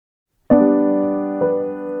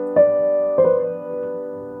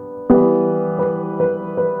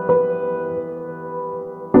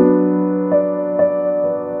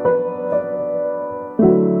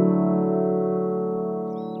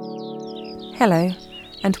Hello,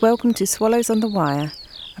 and welcome to Swallows on the Wire,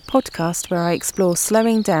 a podcast where I explore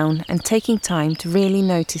slowing down and taking time to really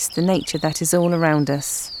notice the nature that is all around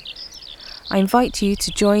us. I invite you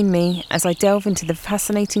to join me as I delve into the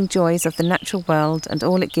fascinating joys of the natural world and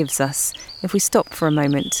all it gives us if we stop for a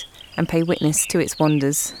moment and pay witness to its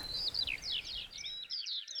wonders.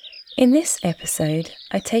 In this episode,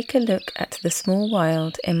 I take a look at the small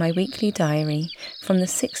wild in my weekly diary from the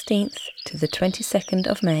 16th to the 22nd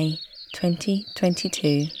of May,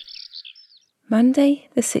 2022. Monday,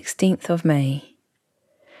 the 16th of May.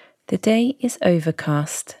 The day is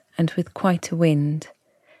overcast and with quite a wind,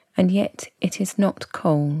 and yet it is not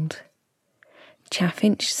cold.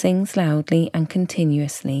 Chaffinch sings loudly and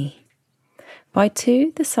continuously. By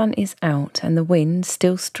 2, the sun is out and the wind,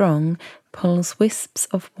 still strong, pulls wisps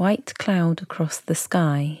of white cloud across the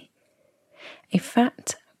sky. A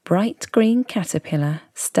fat, bright green caterpillar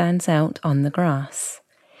stands out on the grass.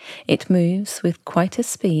 It moves with quite a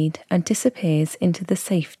speed and disappears into the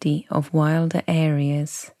safety of wilder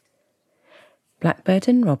areas. Blackbird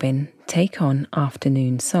and robin take on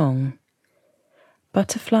afternoon song.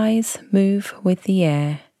 Butterflies move with the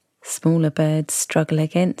air, smaller birds struggle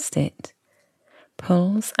against it.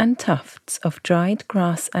 Pulls and tufts of dried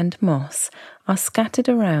grass and moss are scattered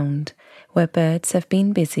around where birds have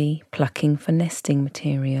been busy plucking for nesting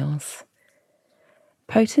materials.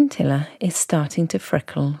 Potentilla is starting to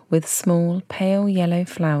freckle with small pale yellow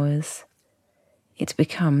flowers. It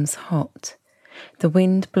becomes hot. The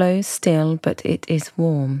wind blows still, but it is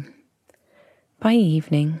warm. By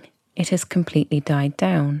evening, it has completely died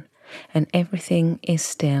down and everything is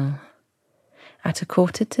still. At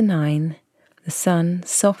 8:45, the sun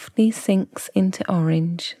softly sinks into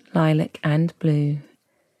orange, lilac and blue.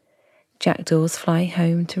 Jackdaws fly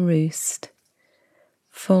home to roost.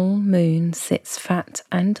 Full moon sits fat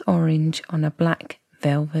and orange on a black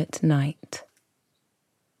velvet night.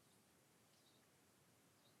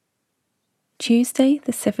 Tuesday,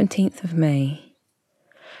 the 17th of May.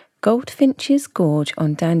 Goldfinches gorge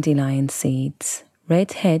on dandelion seeds,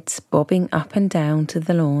 red heads bobbing up and down to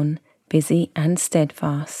the lawn, busy and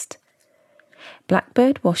steadfast.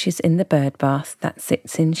 Blackbird washes in the bird bath that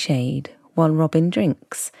sits in shade, while robin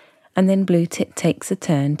drinks, and then bluetit takes a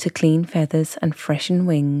turn to clean feathers and freshen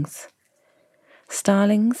wings.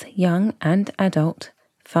 Starlings, young and adult,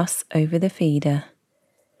 fuss over the feeder.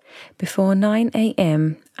 Before 9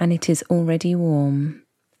 a.m. and it is already warm.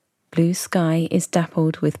 Blue sky is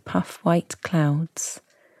dappled with puff-white clouds.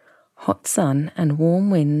 Hot sun and warm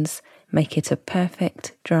winds make it a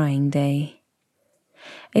perfect drying day.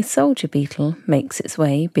 A soldier beetle makes its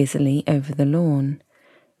way busily over the lawn,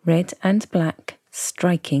 red and black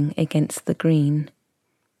striking against the green.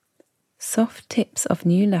 Soft tips of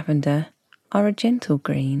new lavender are a gentle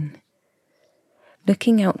green.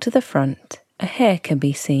 Looking out to the front, a hare can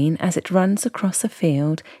be seen as it runs across a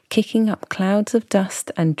field, kicking up clouds of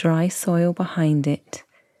dust and dry soil behind it.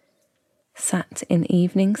 Sat in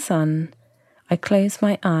evening sun, I close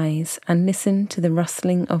my eyes and listen to the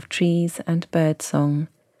rustling of trees and birdsong.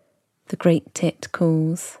 The great tit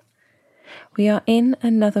calls. We are in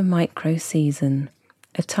another micro season,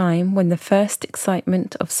 a time when the first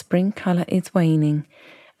excitement of spring colour is waning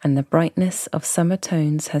and the brightness of summer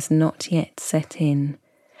tones has not yet set in,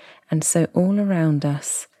 and so all around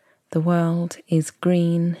us the world is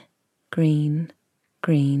green, green,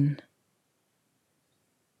 green.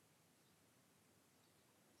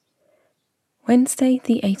 Wednesday,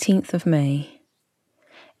 the 18th of May.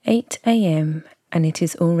 8 a.m. and it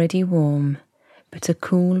is already warm, but a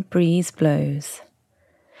cool breeze blows.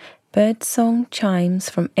 Birdsong chimes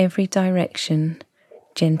from every direction,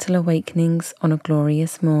 gentle awakenings on a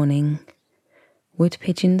glorious morning. Wood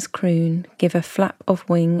pigeons croon, give a flap of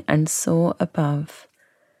wing and soar above.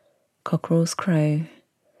 Cockerels crow.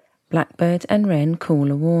 Blackbird and wren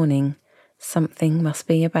call a warning, something must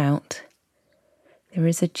be about. There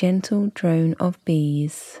is a gentle drone of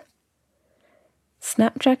bees.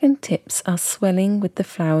 Snapdragon tips are swelling with the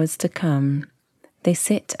flowers to come. They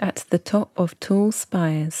sit at the top of tall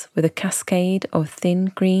spires with a cascade of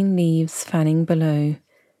thin green leaves fanning below.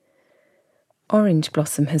 Orange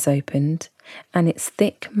blossom has opened, and its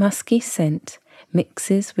thick, musky scent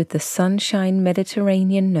mixes with the sunshine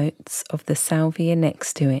Mediterranean notes of the salvia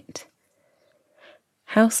next to it.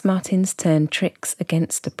 House martins turn tricks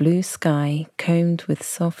against a blue sky combed with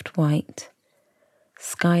soft white.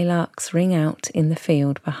 Skylarks ring out in the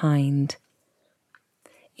field behind.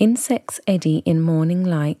 Insects eddy in morning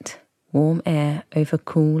light, warm air over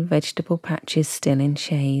cool vegetable patches still in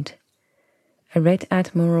shade. A red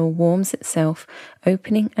admiral warms itself,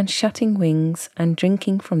 opening and shutting wings and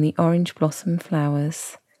drinking from the orange blossom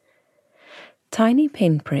flowers. Tiny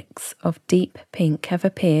pinpricks of deep pink have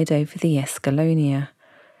appeared over the escallonia,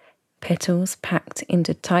 petals packed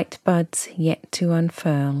into tight buds yet to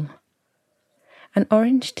unfurl. An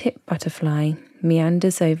orange-tipped butterfly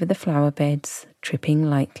meanders over the flower beds, tripping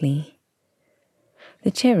lightly.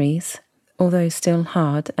 The cherries, although still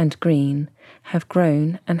hard and green, have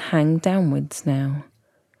grown and hang downwards now.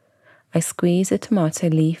 I squeeze a tomato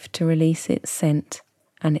leaf to release its scent,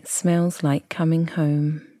 and it smells like coming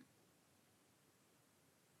home.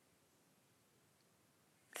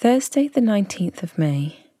 Thursday the 19th of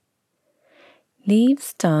May.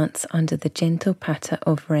 Leaves dance under the gentle patter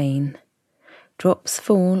of rain. Drops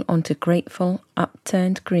fall onto grateful,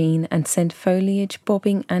 upturned green and send foliage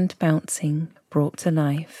bobbing and bouncing, brought to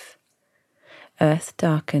life. Earth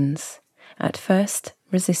darkens, at first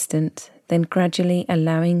resistant, then gradually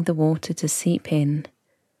allowing the water to seep in.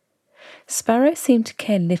 Sparrows seem to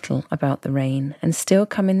care little about the rain and still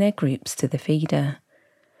come in their groups to the feeder.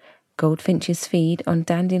 Goldfinches feed on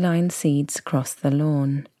dandelion seeds across the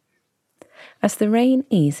lawn. As the rain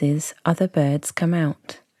eases, other birds come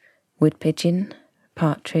out. Wood pigeon,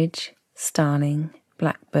 partridge, starling,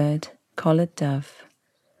 blackbird, collared dove.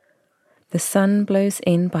 The sun blows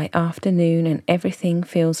in by afternoon and everything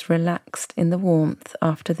feels relaxed in the warmth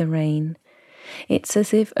after the rain. It's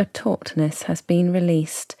as if a tautness has been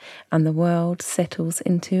released and the world settles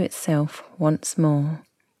into itself once more.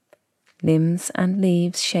 Limbs and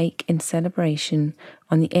leaves shake in celebration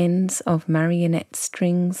on the ends of marionette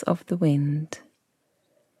strings of the wind.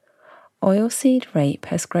 Oilseed rape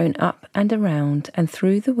has grown up and around and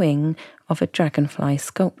through the wing of a dragonfly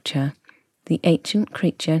sculpture, the ancient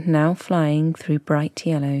creature now flying through bright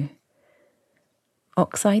yellow.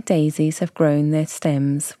 Ox-eye daisies have grown their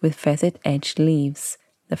stems with feathered-edged leaves,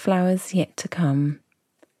 the flowers yet to come.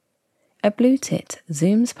 A blue tit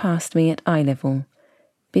zooms past me at eye level,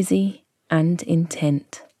 busy and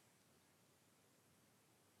intent.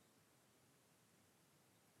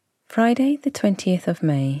 Friday the 20th of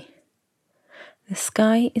May. The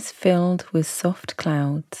sky is filled with soft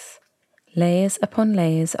clouds, layers upon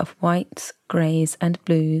layers of whites, greys and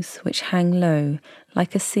blues which hang low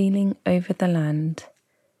like a ceiling over the land.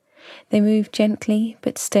 They move gently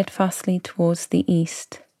but steadfastly towards the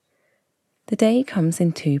east. The day comes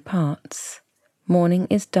in two parts. Morning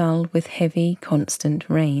is dull with heavy, constant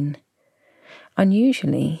rain.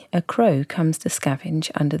 Unusually, a crow comes to scavenge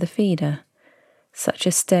under the feeder. Such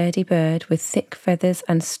a sturdy bird with thick feathers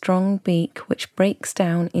and strong beak which breaks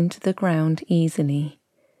down into the ground easily.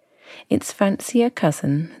 Its fancier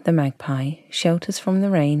cousin, the magpie, shelters from the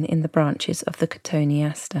rain in the branches of the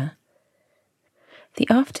cotoneaster. The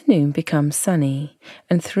afternoon becomes sunny,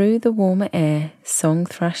 and through the warmer air song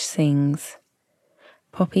thrush sings.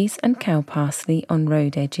 Poppies and cow parsley on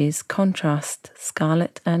road edges contrast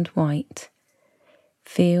scarlet and white.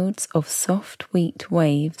 Fields of soft wheat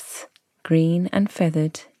waves, green and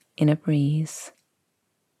feathered in a breeze.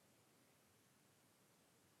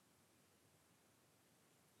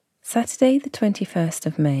 Saturday the 21st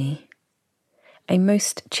of May. A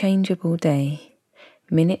most changeable day.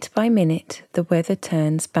 Minute by minute the weather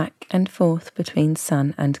turns back and forth between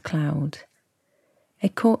sun and cloud. A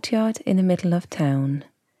courtyard in the middle of town.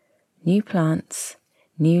 New plants,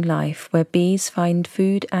 new life where bees find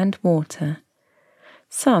food and water.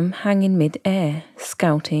 Some hang in mid-air,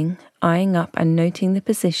 scouting, eyeing up and noting the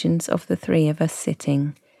positions of the three of us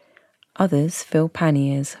sitting. Others fill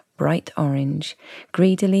panniers, bright orange,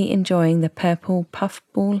 greedily enjoying the purple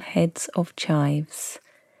puffball heads of chives.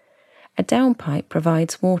 A downpipe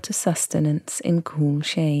provides water sustenance in cool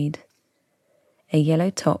shade. A yellow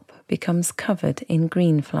top becomes covered in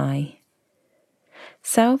greenfly.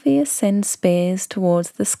 Salvia sends spears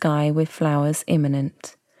towards the sky with flowers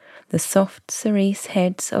imminent. The soft cerise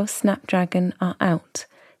heads of snapdragon are out,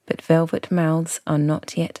 but velvet mouths are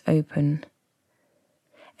not yet open.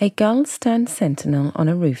 A gull stands sentinel on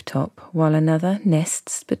a rooftop, while another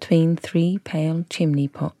nests between three pale chimney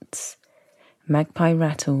pots. Magpie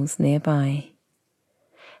rattles nearby.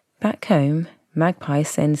 Back home, Magpie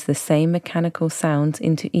sends the same mechanical sounds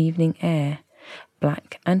into evening air.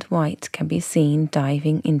 Black and white can be seen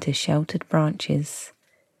diving into sheltered branches.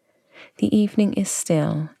 The evening is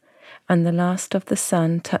still, and the last of the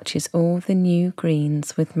sun touches all the new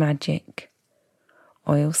greens with magic.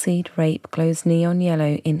 Oilseed rape glows neon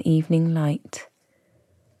yellow in evening light.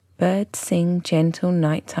 Birds sing gentle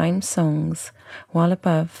nighttime songs, while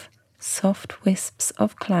above, soft wisps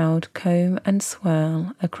of cloud comb and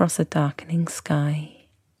swirl across a darkening sky.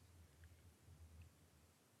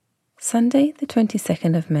 Sunday the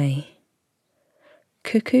 22nd of May.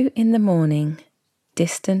 Cuckoo in the morning,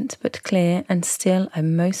 distant but clear and still a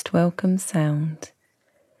most welcome sound.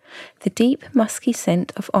 The deep musky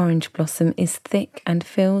scent of orange blossom is thick and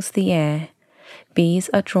fills the air. Bees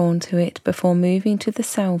are drawn to it before moving to the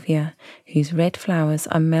salvia, whose red flowers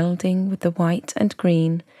are melding with the white and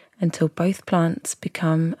green until both plants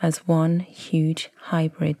become as one huge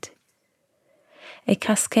hybrid. A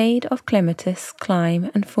cascade of clematis climb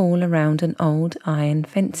and fall around an old iron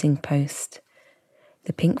fencing post.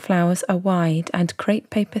 The pink flowers are wide and crepe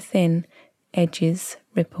paper thin, edges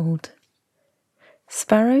rippled.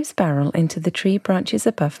 Sparrows barrel into the tree branches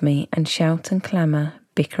above me and shout and clamour,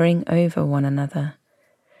 bickering over one another.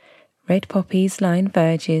 Red poppies line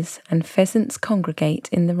verges and pheasants congregate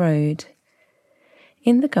in the road.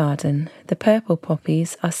 In the garden, the purple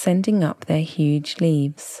poppies are sending up their huge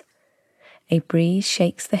leaves. A breeze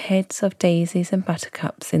shakes the heads of daisies and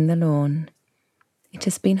buttercups in the lawn. It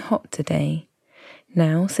has been hot today.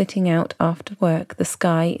 Now, sitting out after work, the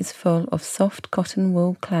sky is full of soft cotton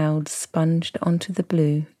wool clouds sponged onto the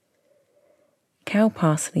blue. Cow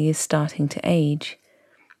parsley is starting to age.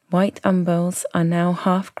 White umbels are now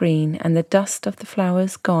half green, and the dust of the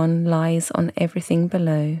flowers gone lies on everything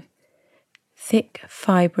below. Thick,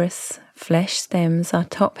 fibrous, flesh stems are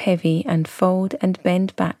top-heavy and fold and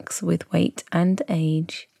bend backs with weight and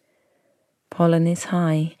age. Pollen is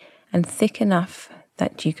high and thick enough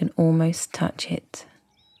that you can almost touch it.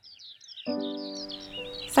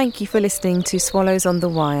 Thank you for listening to Swallows on the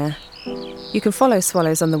Wire. You can follow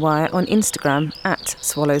Swallows on the Wire on Instagram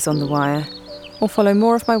 @SwallowsOnTheWire, or follow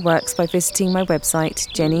more of my works by visiting my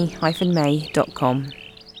website jenny-may.com.